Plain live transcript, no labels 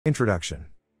Introduction.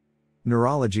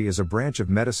 Neurology is a branch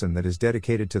of medicine that is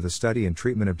dedicated to the study and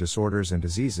treatment of disorders and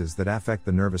diseases that affect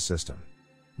the nervous system.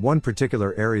 One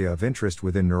particular area of interest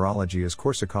within neurology is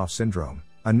Korsakoff Syndrome,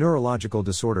 a neurological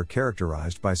disorder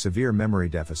characterized by severe memory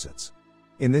deficits.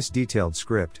 In this detailed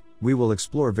script, we will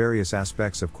explore various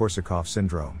aspects of Korsakoff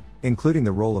Syndrome, including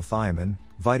the role of thiamine,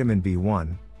 vitamin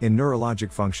B1, in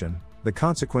neurologic function, the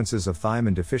consequences of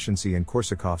thiamine deficiency in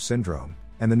Korsakoff Syndrome,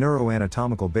 and the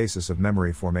neuroanatomical basis of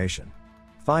memory formation.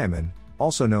 Thiamine,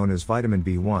 also known as vitamin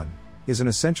B1, is an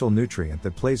essential nutrient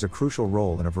that plays a crucial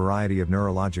role in a variety of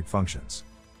neurologic functions.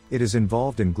 It is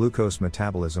involved in glucose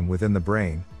metabolism within the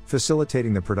brain,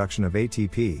 facilitating the production of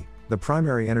ATP, the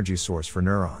primary energy source for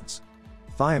neurons.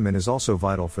 Thiamine is also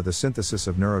vital for the synthesis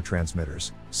of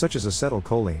neurotransmitters, such as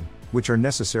acetylcholine, which are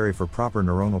necessary for proper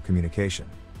neuronal communication.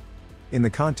 In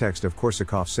the context of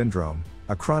Korsakoff syndrome,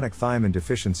 a chronic thiamine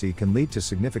deficiency can lead to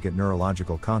significant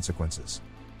neurological consequences.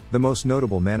 The most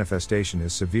notable manifestation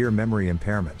is severe memory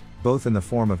impairment, both in the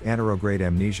form of anterograde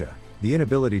amnesia, the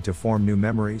inability to form new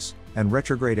memories, and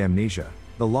retrograde amnesia,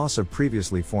 the loss of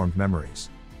previously formed memories.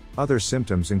 Other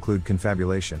symptoms include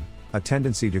confabulation, a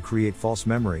tendency to create false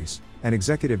memories, and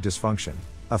executive dysfunction,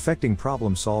 affecting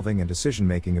problem-solving and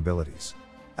decision-making abilities.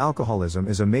 Alcoholism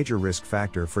is a major risk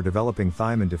factor for developing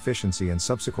thiamine deficiency and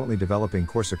subsequently developing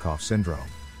Korsakoff syndrome.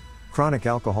 Chronic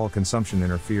alcohol consumption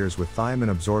interferes with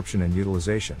thiamine absorption and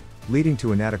utilization, leading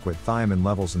to inadequate thiamine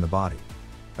levels in the body.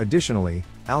 Additionally,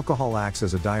 alcohol acts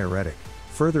as a diuretic,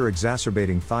 further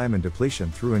exacerbating thiamine depletion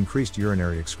through increased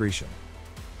urinary excretion.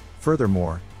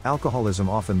 Furthermore, alcoholism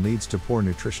often leads to poor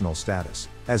nutritional status,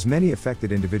 as many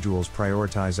affected individuals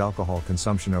prioritize alcohol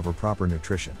consumption over proper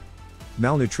nutrition.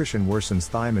 Malnutrition worsens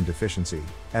thiamine deficiency,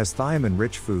 as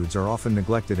thiamine-rich foods are often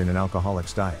neglected in an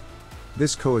alcoholic's diet.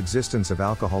 This coexistence of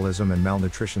alcoholism and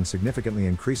malnutrition significantly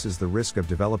increases the risk of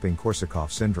developing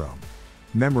Korsakoff syndrome.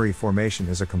 Memory formation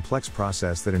is a complex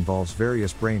process that involves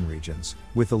various brain regions,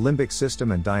 with the limbic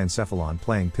system and diencephalon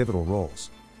playing pivotal roles.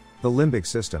 The limbic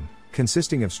system,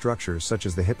 consisting of structures such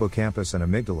as the hippocampus and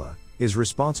amygdala, is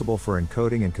responsible for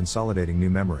encoding and consolidating new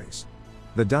memories.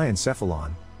 The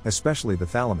diencephalon, especially the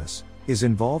thalamus, is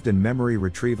involved in memory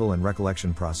retrieval and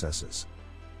recollection processes.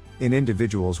 In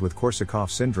individuals with Korsakoff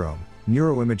syndrome,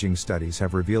 neuroimaging studies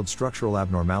have revealed structural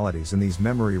abnormalities in these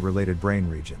memory-related brain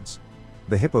regions.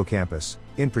 The hippocampus,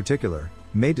 in particular,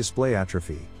 may display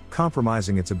atrophy,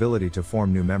 compromising its ability to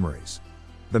form new memories.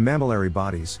 The mammillary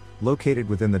bodies, located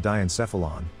within the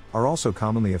diencephalon, are also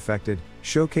commonly affected,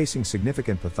 showcasing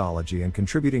significant pathology and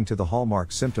contributing to the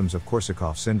hallmark symptoms of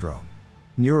Korsakoff syndrome.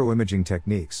 Neuroimaging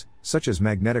techniques, such as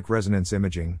magnetic resonance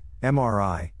imaging,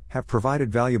 MRI, have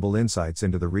provided valuable insights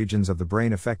into the regions of the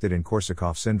brain affected in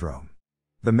Korsakoff syndrome.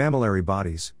 The mammillary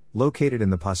bodies, located in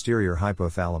the posterior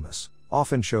hypothalamus,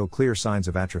 often show clear signs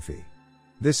of atrophy.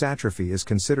 This atrophy is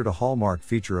considered a hallmark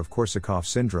feature of Korsakoff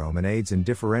syndrome and aids in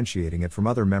differentiating it from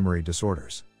other memory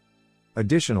disorders.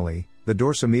 Additionally, the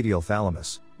dorsomedial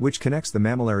thalamus, which connects the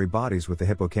mammillary bodies with the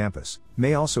hippocampus,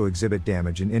 may also exhibit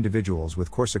damage in individuals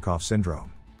with Korsakoff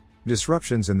syndrome.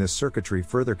 Disruptions in this circuitry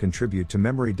further contribute to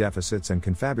memory deficits and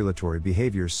confabulatory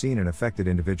behaviors seen in affected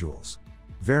individuals.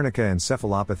 Wernicke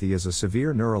encephalopathy is a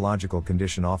severe neurological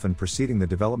condition often preceding the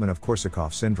development of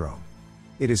Korsakoff syndrome.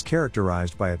 It is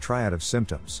characterized by a triad of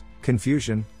symptoms: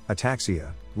 confusion,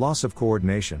 ataxia, loss of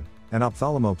coordination, and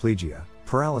ophthalmoplegia,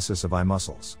 paralysis of eye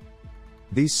muscles.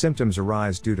 These symptoms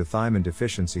arise due to thiamine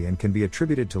deficiency and can be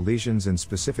attributed to lesions in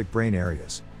specific brain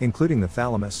areas, including the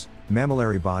thalamus,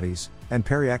 mammillary bodies, and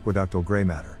periaqueductal gray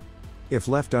matter. If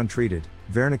left untreated,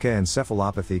 Wernicke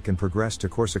encephalopathy can progress to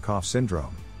Korsakoff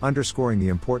syndrome, underscoring the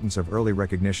importance of early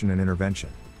recognition and intervention.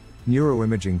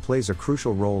 Neuroimaging plays a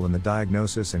crucial role in the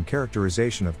diagnosis and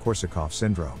characterization of Korsakoff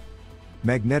syndrome.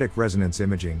 Magnetic resonance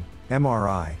imaging,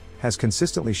 MRI, has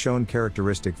consistently shown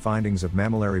characteristic findings of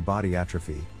mammillary body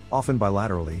atrophy, often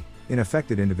bilaterally, in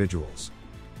affected individuals.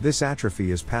 This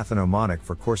atrophy is pathognomonic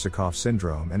for Korsakoff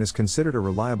syndrome and is considered a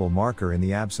reliable marker in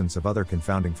the absence of other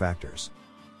confounding factors.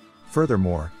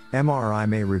 Furthermore, MRI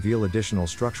may reveal additional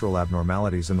structural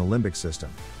abnormalities in the limbic system,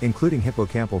 including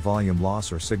hippocampal volume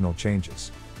loss or signal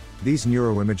changes. These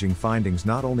neuroimaging findings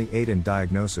not only aid in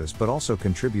diagnosis but also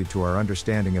contribute to our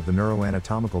understanding of the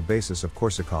neuroanatomical basis of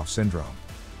Korsakoff syndrome.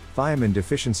 Thiamine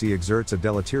deficiency exerts a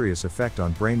deleterious effect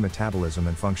on brain metabolism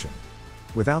and function.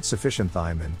 Without sufficient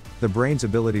thiamine, the brain's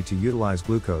ability to utilize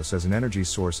glucose as an energy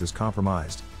source is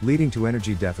compromised, leading to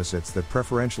energy deficits that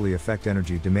preferentially affect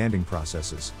energy-demanding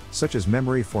processes, such as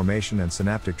memory formation and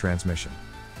synaptic transmission.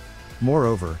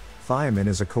 Moreover, thiamine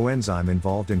is a coenzyme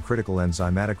involved in critical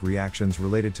enzymatic reactions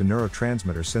related to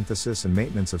neurotransmitter synthesis and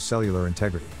maintenance of cellular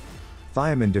integrity.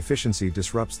 Thiamine deficiency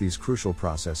disrupts these crucial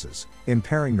processes,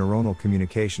 impairing neuronal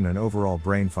communication and overall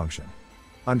brain function.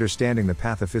 Understanding the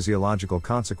pathophysiological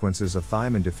consequences of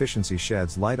thiamine deficiency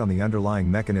sheds light on the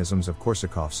underlying mechanisms of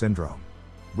Korsakoff syndrome.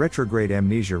 Retrograde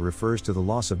amnesia refers to the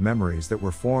loss of memories that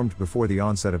were formed before the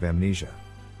onset of amnesia.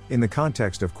 In the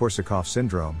context of Korsakoff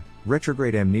syndrome,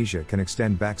 retrograde amnesia can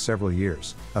extend back several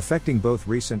years, affecting both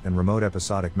recent and remote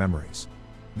episodic memories.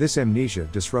 This amnesia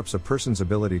disrupts a person's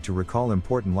ability to recall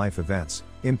important life events,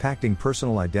 impacting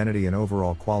personal identity and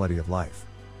overall quality of life.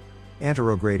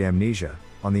 Anterograde amnesia,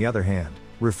 on the other hand,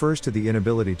 refers to the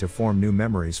inability to form new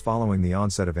memories following the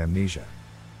onset of amnesia.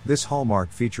 This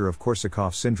hallmark feature of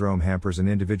Korsakoff syndrome hampers an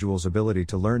individual's ability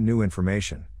to learn new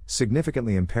information,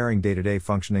 significantly impairing day-to-day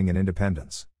functioning and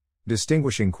independence.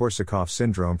 Distinguishing Korsakoff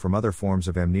syndrome from other forms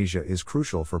of amnesia is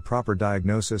crucial for proper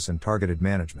diagnosis and targeted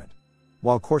management.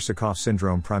 While Korsakoff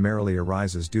syndrome primarily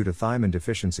arises due to thiamine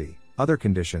deficiency, other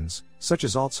conditions, such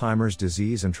as Alzheimer's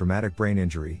disease and traumatic brain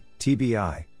injury,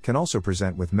 TBI, can also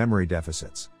present with memory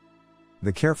deficits.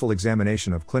 The careful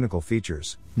examination of clinical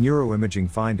features, neuroimaging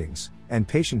findings, and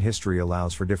patient history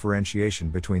allows for differentiation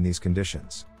between these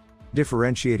conditions.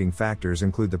 Differentiating factors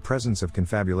include the presence of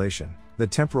confabulation, the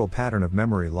temporal pattern of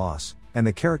memory loss, and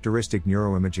the characteristic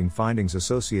neuroimaging findings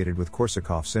associated with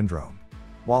Korsakoff syndrome.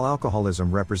 While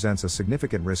alcoholism represents a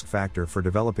significant risk factor for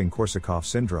developing Korsakoff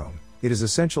syndrome, it is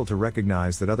essential to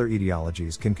recognize that other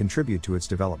etiologies can contribute to its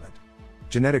development.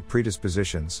 Genetic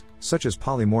predispositions, such as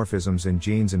polymorphisms in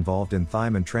genes involved in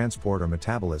thiamine transport or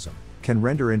metabolism, can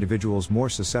render individuals more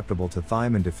susceptible to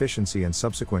thiamine deficiency and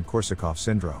subsequent Korsakoff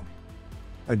syndrome.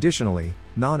 Additionally,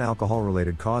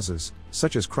 non-alcohol-related causes,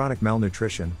 such as chronic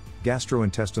malnutrition,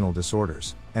 gastrointestinal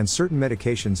disorders, and certain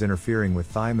medications interfering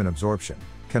with thiamine absorption,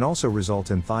 can also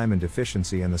result in thiamine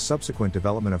deficiency and the subsequent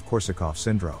development of Korsakoff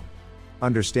syndrome.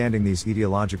 Understanding these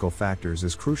etiological factors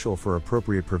is crucial for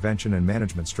appropriate prevention and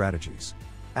management strategies.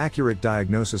 Accurate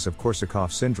diagnosis of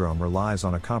Korsakoff syndrome relies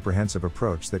on a comprehensive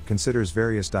approach that considers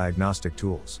various diagnostic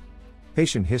tools.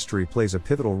 Patient history plays a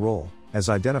pivotal role, as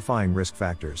identifying risk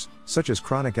factors, such as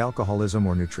chronic alcoholism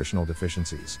or nutritional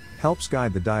deficiencies, helps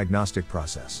guide the diagnostic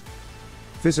process.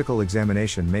 Physical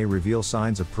examination may reveal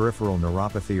signs of peripheral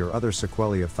neuropathy or other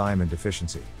sequelae of thiamine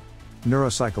deficiency.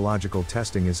 Neuropsychological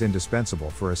testing is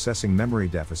indispensable for assessing memory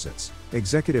deficits,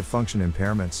 executive function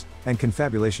impairments, and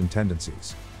confabulation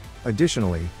tendencies.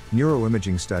 Additionally,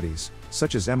 neuroimaging studies,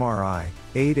 such as MRI,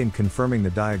 aid in confirming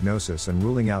the diagnosis and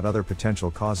ruling out other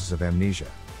potential causes of amnesia.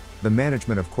 The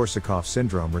management of Korsakoff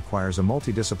syndrome requires a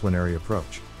multidisciplinary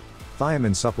approach.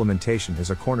 Thiamine supplementation is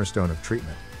a cornerstone of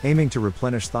treatment, aiming to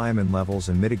replenish thiamine levels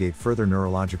and mitigate further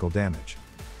neurological damage.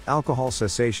 Alcohol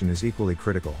cessation is equally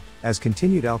critical, as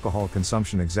continued alcohol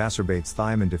consumption exacerbates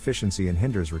thiamine deficiency and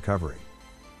hinders recovery.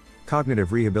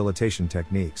 Cognitive rehabilitation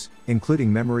techniques,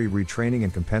 including memory retraining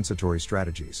and compensatory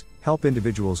strategies, help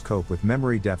individuals cope with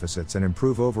memory deficits and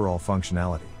improve overall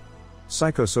functionality.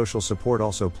 Psychosocial support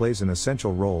also plays an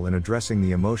essential role in addressing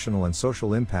the emotional and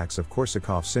social impacts of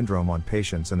Korsakoff syndrome on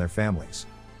patients and their families.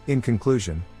 In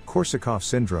conclusion, Korsakoff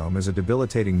syndrome is a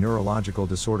debilitating neurological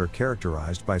disorder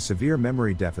characterized by severe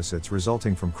memory deficits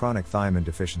resulting from chronic thiamine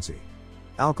deficiency.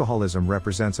 Alcoholism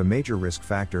represents a major risk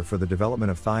factor for the development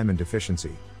of thiamine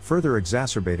deficiency, further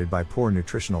exacerbated by poor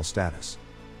nutritional status.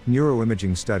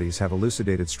 Neuroimaging studies have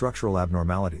elucidated structural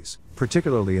abnormalities,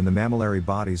 particularly in the mammillary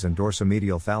bodies and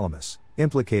dorsomedial thalamus,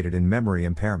 implicated in memory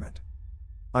impairment.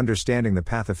 Understanding the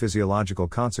pathophysiological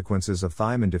consequences of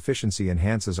thiamine deficiency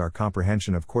enhances our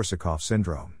comprehension of Korsakoff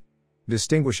syndrome.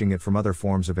 Distinguishing it from other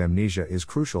forms of amnesia is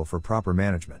crucial for proper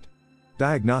management.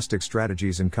 Diagnostic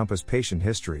strategies encompass patient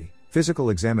history, physical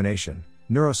examination,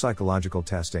 neuropsychological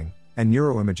testing, and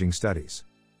neuroimaging studies.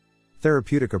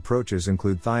 Therapeutic approaches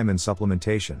include thiamine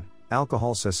supplementation,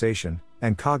 alcohol cessation,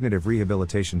 and cognitive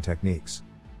rehabilitation techniques.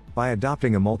 By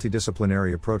adopting a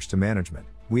multidisciplinary approach to management,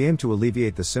 we aim to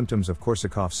alleviate the symptoms of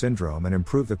Korsakoff syndrome and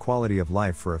improve the quality of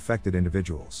life for affected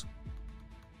individuals.